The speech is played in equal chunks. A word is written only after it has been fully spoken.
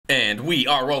And we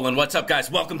are rolling. What's up, guys?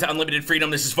 Welcome to Unlimited Freedom.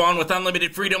 This is Vaughn with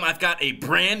Unlimited Freedom. I've got a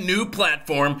brand new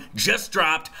platform just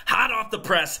dropped, hot off the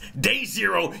press, day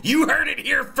zero. You heard it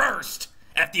here first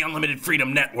at the Unlimited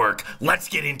Freedom Network. Let's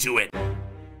get into it.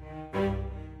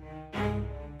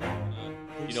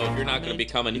 You know, if you're not going to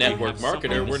become a network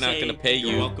marketer, we're not going to pay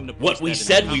you what we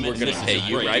said we were going to pay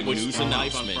you, right? News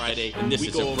announcement. And this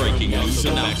is a breaking news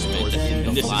announcement.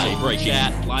 And this is a breaking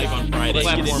chat live on Friday.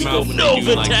 We go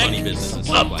Novatech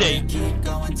update.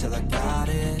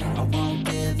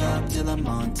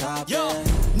 Yo,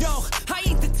 no, I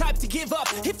ain't the type to give up.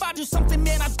 If I do something,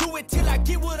 man, I do it till I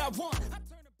get what I want.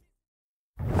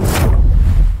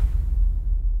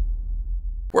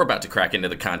 We're about to crack into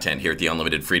the content here at the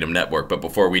Unlimited Freedom Network, but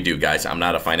before we do, guys, I'm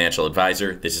not a financial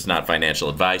advisor. This is not financial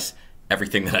advice.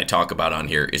 Everything that I talk about on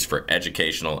here is for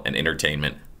educational and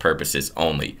entertainment purposes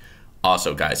only.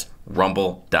 Also, guys,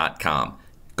 rumble.com.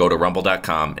 Go to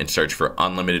rumble.com and search for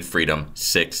Unlimited Freedom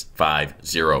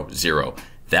 6500.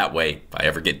 That way, if I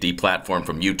ever get deplatformed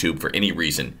from YouTube for any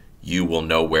reason, you will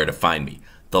know where to find me.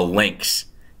 The links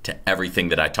to everything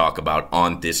that I talk about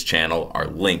on this channel are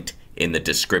linked in the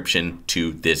description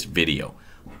to this video.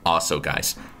 Also,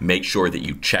 guys, make sure that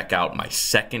you check out my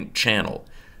second channel,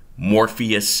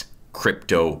 Morpheus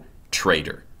Crypto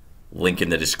Trader. Link in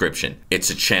the description. It's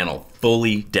a channel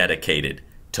fully dedicated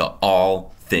to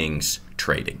all things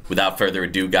trading. Without further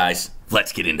ado, guys,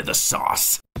 let's get into the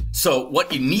sauce. So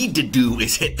what you need to do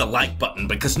is hit the like button,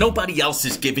 because nobody else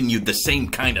is giving you the same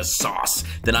kind of sauce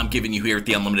that I'm giving you here at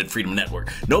the Unlimited Freedom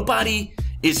Network. Nobody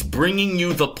is bringing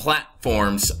you the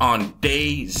platforms on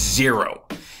day zero.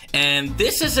 And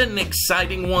this is an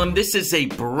exciting one. This is a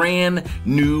brand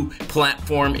new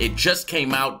platform. It just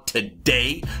came out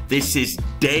today. This is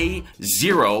day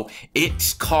zero.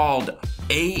 It's called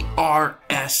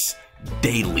ARESDAIly.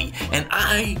 And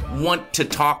I want to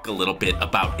talk a little bit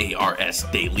about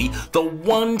ARESDAIly, the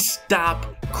one-stop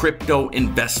crypto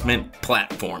investment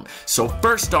platform. So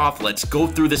first off, let's go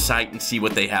through the site and see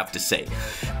what they have to say.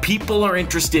 People are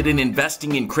interested in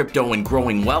investing in crypto and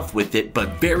growing wealth with it,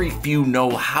 but very few know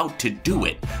how to do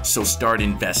it. So start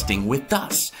investing with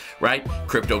us, right?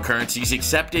 Cryptocurrencies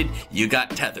accepted. You got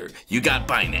Tether, you got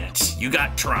Binance, you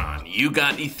got Tron, you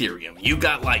got Ethereum, you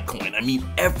got Litecoin. I mean,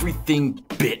 everything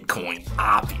Bitcoin,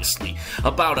 obviously.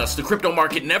 About us, the crypto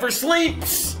market never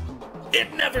sleeps.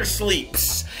 It never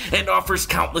sleeps and offers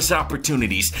countless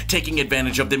opportunities. Taking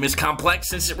advantage of them is complex,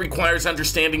 since it requires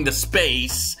understanding the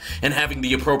space and having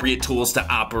the appropriate tools to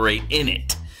operate in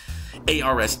it.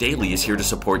 ARESDAIly is here to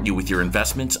support you with your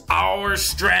investments, our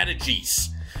strategies.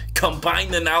 Combine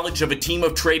the knowledge of a team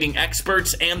of trading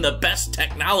experts and the best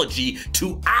technology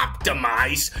to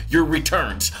optimize your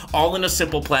returns, all in a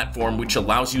simple platform which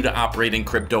allows you to operate in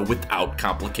crypto without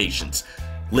complications.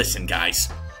 Listen, guys.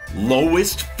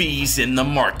 Lowest fees in the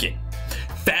market,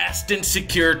 fast and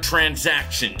secure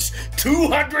transactions,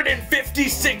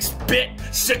 256-bit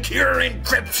secure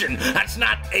encryption. That's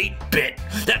not 8-bit,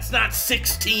 that's not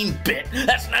 16-bit,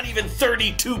 that's not even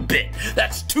 32-bit,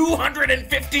 that's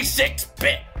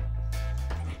 256-bit.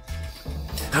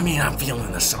 I mean, I'm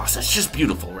feeling the sauce. That's just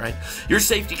beautiful, right? Your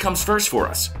safety comes first for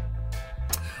us.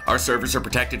 Our servers are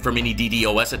protected from any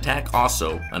DDoS attack,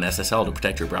 also an SSL to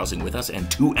protect your browsing with us, and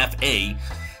 2FA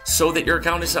so that your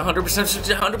account is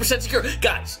 100% secure.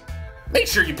 Guys, make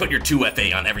sure you put your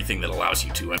 2FA on everything that allows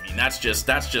you to. I mean, that's just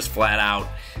flat out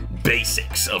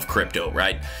basics of crypto,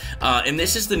 right? And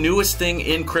this is the newest thing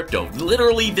in crypto.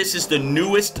 Literally, this is the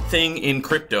newest thing in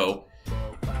crypto.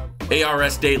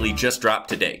 ARESDAIly just dropped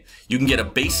today. You can get a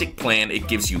basic plan. It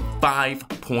gives you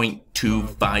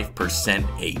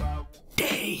 5.25% a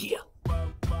day,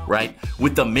 right?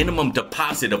 With a minimum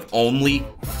deposit of only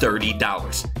 $30.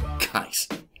 Guys,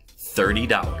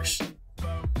 $30.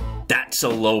 That's a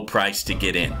low price to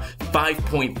get in.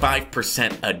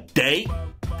 5.5% a day?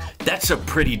 That's a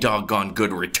pretty doggone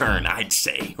good return, I'd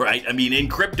say, right? I mean, in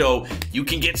crypto, you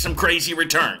can get some crazy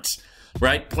returns,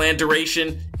 right? Plan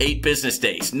duration, 8 business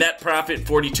days. Net profit,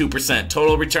 42%.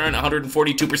 Total return,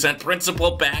 142%.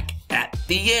 Principal back at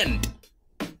the end.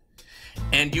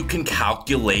 And you can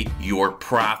calculate your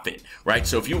profit, right?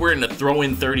 So if you were to throw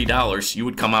in $30, you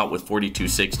would come out with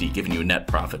 $42.60, giving you a net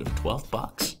profit of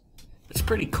 $12. That's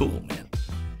pretty cool, man.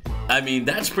 I mean,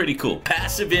 that's pretty cool.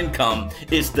 Passive income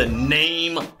is the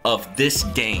name of this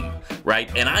game,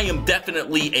 right? And I am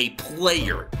definitely a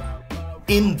player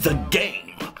in the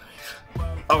game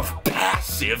of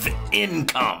passive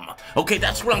income. Okay,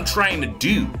 that's what I'm trying to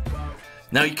do.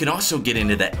 Now, you can also get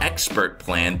into the expert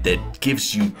plan that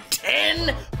gives you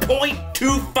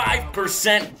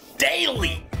 10.25%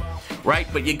 daily, right?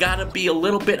 But you gotta be a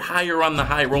little bit higher on the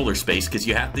high roller space, because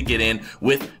you have to get in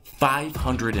with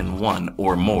 501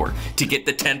 or more to get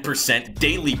the 10%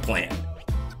 daily plan.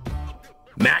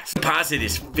 Max deposit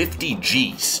is 50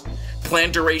 G's.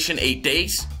 Plan duration 8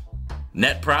 days.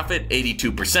 Net profit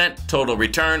 82%. Total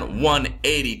return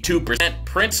 182%.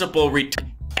 Principal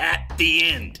return at the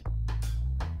end.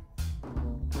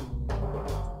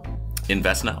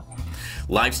 Invest now.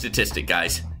 Live statistic,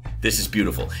 guys. This is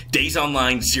beautiful. Days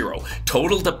online 0.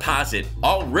 Total deposit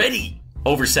already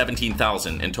over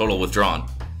 $17,000 and total withdrawn.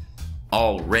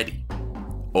 Already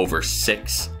over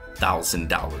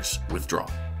 $6,000 withdrawn.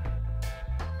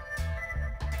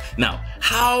 Now,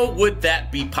 how would that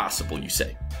be possible, you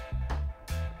say?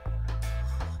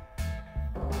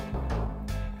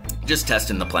 Just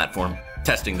testing the platform,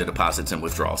 testing the deposits and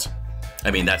withdrawals.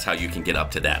 I mean, that's how you can get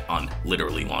up to that on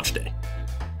literally launch day.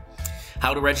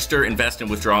 How to register, invest, and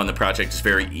withdraw in the project is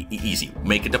very easy.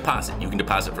 Make a deposit. You can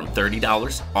deposit from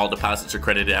 $30. All deposits are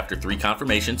credited after 3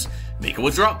 confirmations. Make a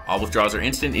withdrawal. All withdrawals are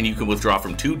instant, and you can withdraw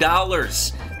from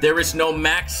 $2. There is no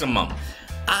maximum.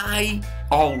 I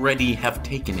already have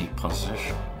taken a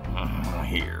position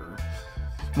here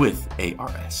with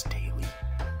ARESDAILY.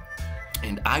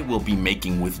 And I will be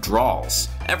making withdrawals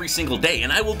every single day,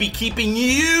 and I will be keeping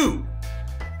you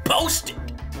posted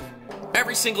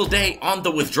every single day on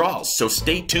the withdrawals, so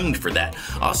stay tuned for that.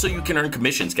 Also, you can earn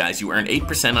commissions, guys. You earn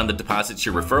 8% on the deposits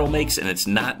your referral makes, and it's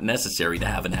not necessary to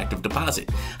have an active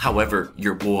deposit. However,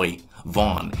 your boy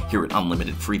Vaughn here at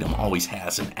Unlimited Freedom always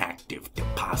has an active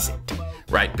deposit,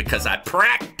 right? Because I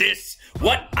practice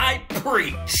what I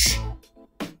preach.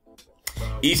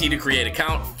 Easy to create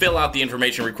account, fill out the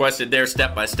information requested there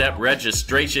step by step.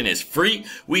 Registration is free.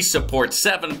 We support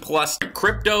 7+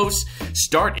 cryptos.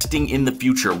 Start investing in the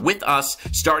future with us.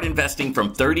 Start investing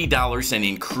from $30 and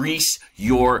increase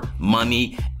your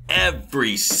money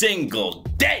every single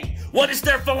day. What is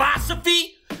their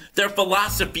philosophy? Their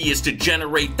philosophy is to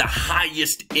generate the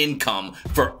highest income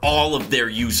for all of their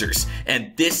users.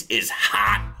 And this is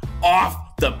hot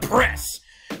off the press.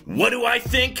 What do I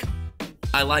think?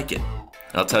 I like it.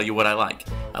 I'll tell you what I like.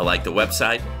 I like the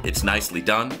website. It's nicely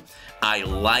done. I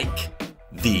like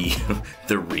the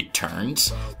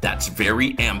returns. That's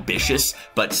very ambitious,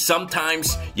 but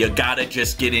sometimes you gotta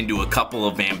just get into a couple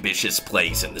of ambitious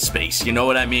plays in the space. You know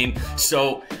what I mean?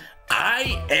 So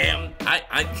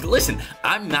listen,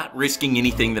 I'm not risking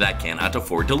anything that I cannot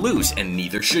afford to lose, and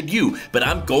neither should you, but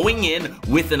I'm going in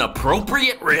with an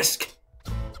appropriate risk,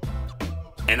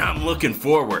 and I'm looking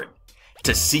forward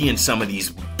to seeing some of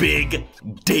these big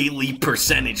daily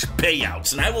percentage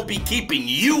payouts. And I will be keeping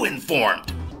you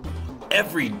informed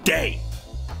every day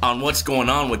on what's going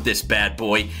on with this bad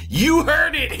boy. You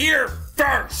heard it here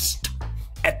first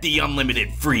at the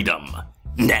Unlimited Freedom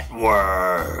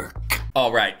Network.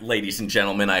 All right, ladies and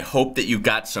gentlemen, I hope that you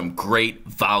got some great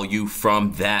value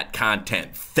from that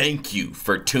content. Thank you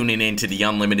for tuning in to the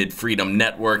Unlimited Freedom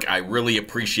Network. I really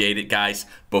appreciate it, guys.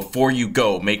 Before you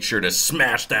go, make sure to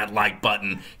smash that like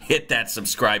button, hit that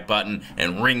subscribe button,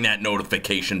 and ring that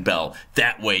notification bell.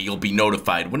 That way you'll be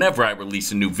notified whenever I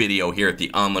release a new video here at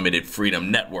the Unlimited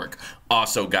Freedom Network.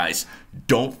 Also, guys,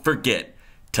 don't forget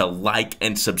to like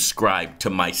and subscribe to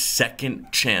my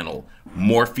second channel,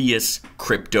 Morpheus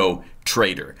Crypto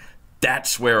Trader.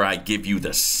 That's where I give you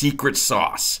the secret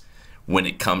sauce when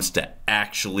it comes to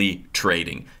actually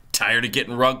trading. Tired of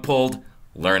getting rug pulled?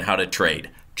 Learn how to trade.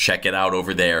 Check it out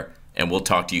over there, and we'll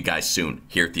talk to you guys soon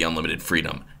here at the Unlimited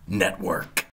Freedom Network.